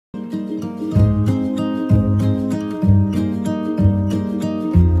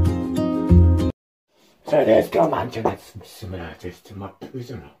Tedesco mansion that's similar to my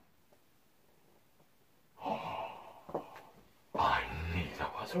prisoner. I knew there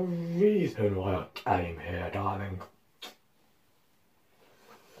was a reason why I came here, darling.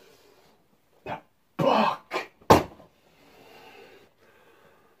 The book.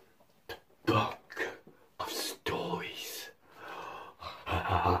 The book of stories.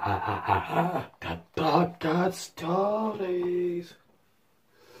 The book of stories.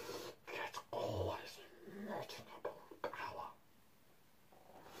 It's always written about power.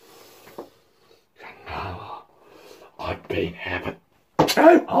 And now I've been here for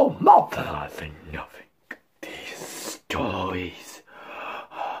 2 months and I think nothing. These stories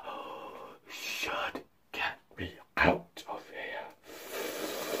should get me out of here.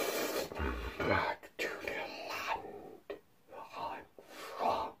 Back to the land I'm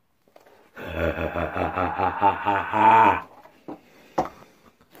from.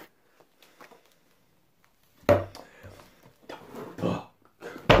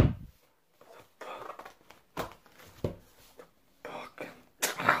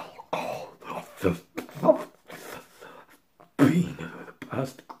 Been over the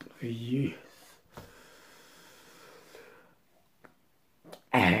past couple of years.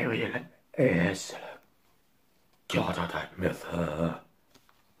 Ariel and Ursula. God, I don't miss her.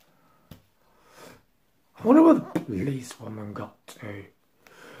 I wonder where the police woman got to.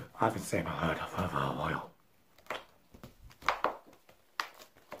 I haven't seen or heard of her for a while.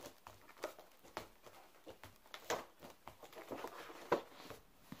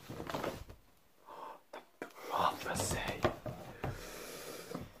 Prophecy.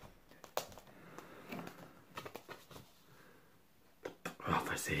 The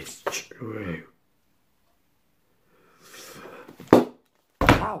prophecy is true.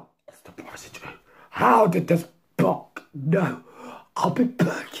 How is the prophecy true? How did this book know I'll be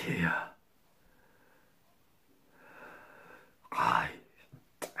back here? I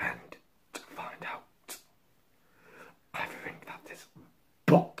intend to find out everything that this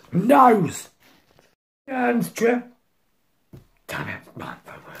book knows. And true. Damn it, man.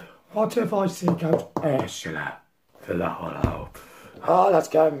 What if I seek out Ursula for the hollow? Oh, let's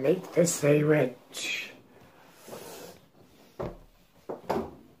go meet the sea witch.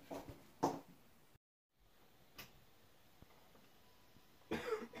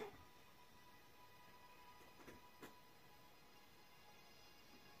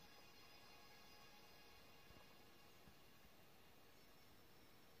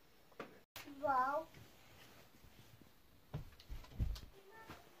 Wow.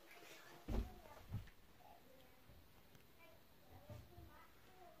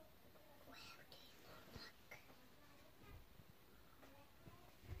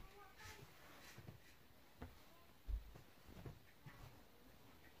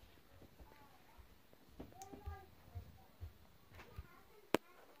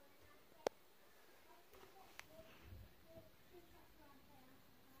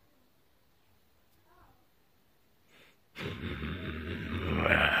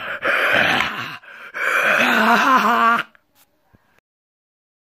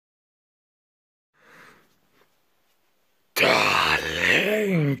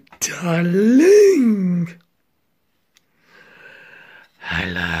 Darling.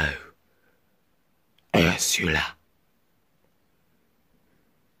 Hello, Ursula.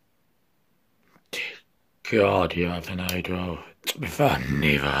 Dear God, you haven't aged well. To be fair,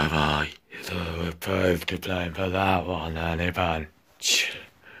 neither have I. So we're both to blame for that one, Annie Bunch.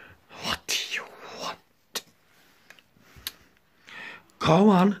 What do you want? Go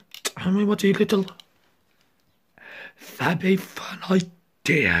on, tell me what your little very fun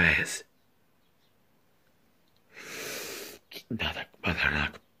idea is. Nothing better than I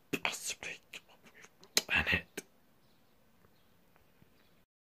could possibly plan it.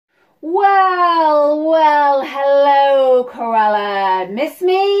 Well, well, hello, Cruella. Miss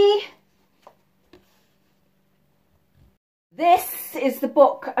me? This is the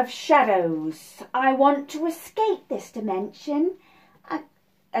Book of Shadows. I want to escape this dimension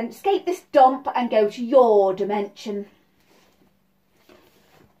and escape this dump and go to your dimension.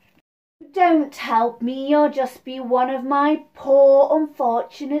 Don't help me, you'll just be one of my poor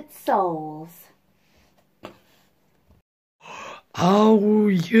unfortunate souls. Oh,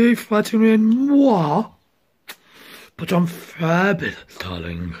 you threatening moi? But I'm fabulous,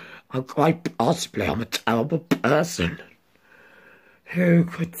 darling. And quite possibly I'm a terrible person. Who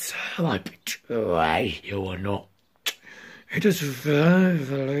could tell I betray you or not? It is very,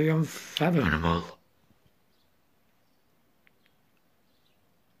 very unfathomable.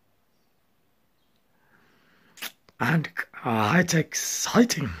 And quite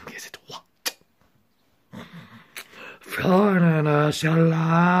exciting, is it what? corner, shall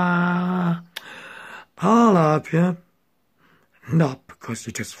I love you? Not because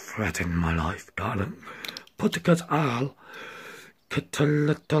you just threaten my life, darling, but because I'll get a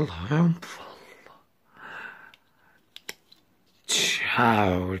little harmful.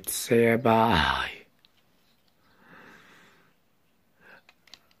 Child, say bye.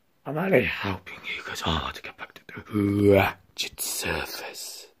 I'm only helping you because I want to get back to the wretched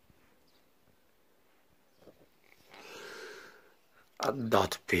surface. And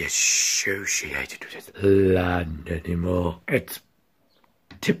not be associated with this land anymore. It's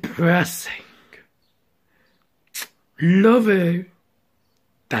depressing. Love you.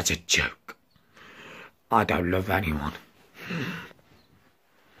 That's a joke. I don't love anyone.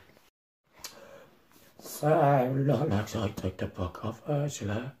 So, not like I take the book off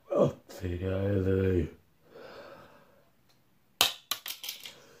Ursula. Up the alley.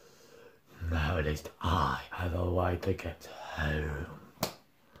 Now at least I have a way to get home.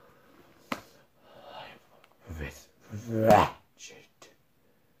 This wretched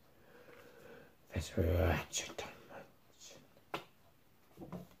dimension.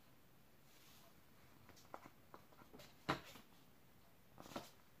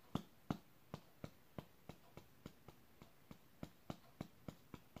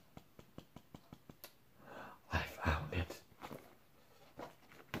 I found it.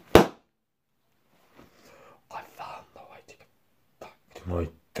 I found the way to get back to my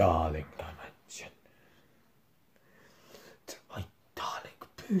darling dimension. To my darling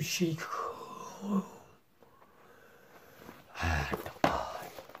bushy home. And I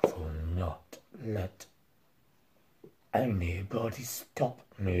will not let anybody stop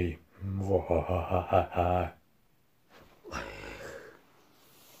me.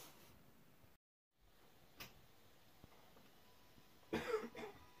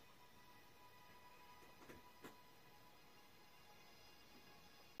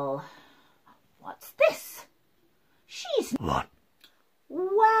 What's this? She's... What?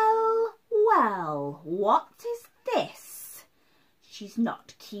 Well, well, what is this? She's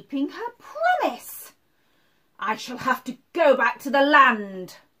not keeping her promise. I shall have to go back to the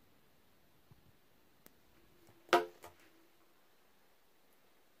land.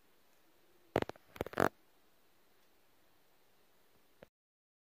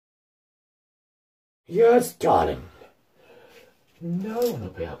 Yes, darling. No one will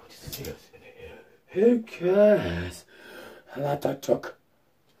be able to see us in here. Who cares that I took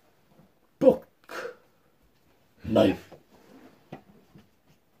book? Move.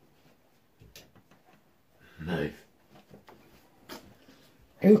 Move.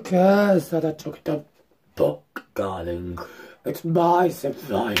 Who cares that I took the book, darling? It's my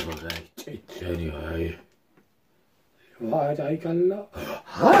survival rate anyway. Why take a lot?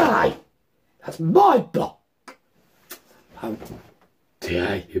 Hi! That's my book! How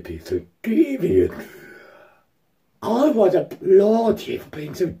dare you be so deviant? I would applaud you for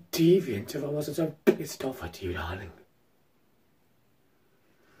being so deviant if I wasn't so pissed off at you, darling.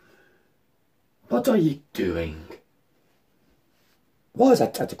 What are you doing? What is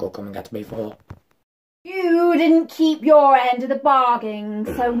that tentacle coming at me for? You didn't keep your end of the bargain,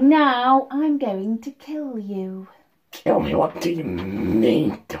 so now I'm going to kill you. Kill me? What do you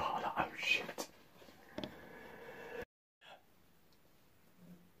mean, darling? Oh, shit.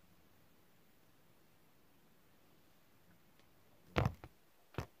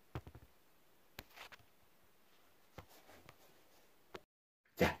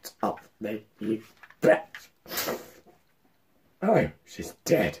 Get off me, you bitch. Oh, she's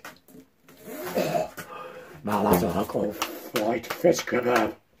dead. Now that's what I call fried fish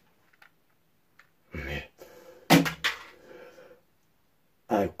kebab.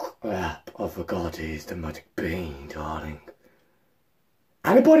 Oh crap, I forgot he's the magic bean, darling.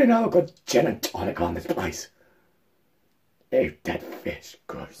 Anybody know a good gin and tonic on this place? You dead fish,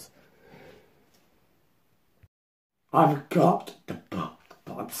 gross. I've got the book,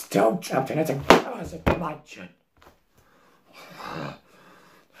 but I'm still trapped in its accursed dimension.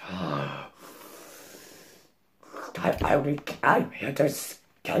 I only came here to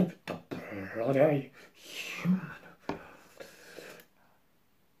escape the bloody human.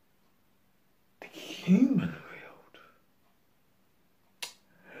 The human world.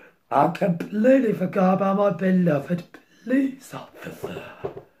 I completely forgot about my beloved police officer.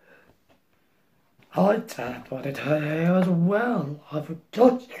 I tapped wanted her here as well. I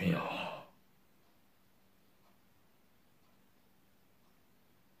forgot you.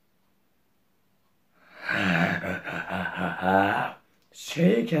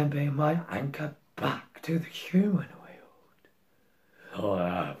 She can be my anchor back to the human world. All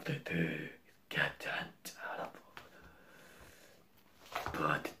I have to do is get her terrible.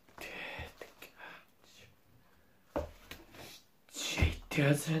 good catch. She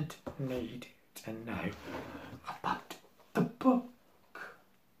doesn't need to know about the book.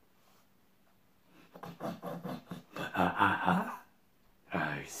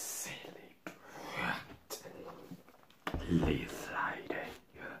 Oh, silly brat. Leaf lady.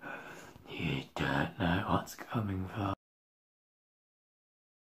 You don't know what's coming for.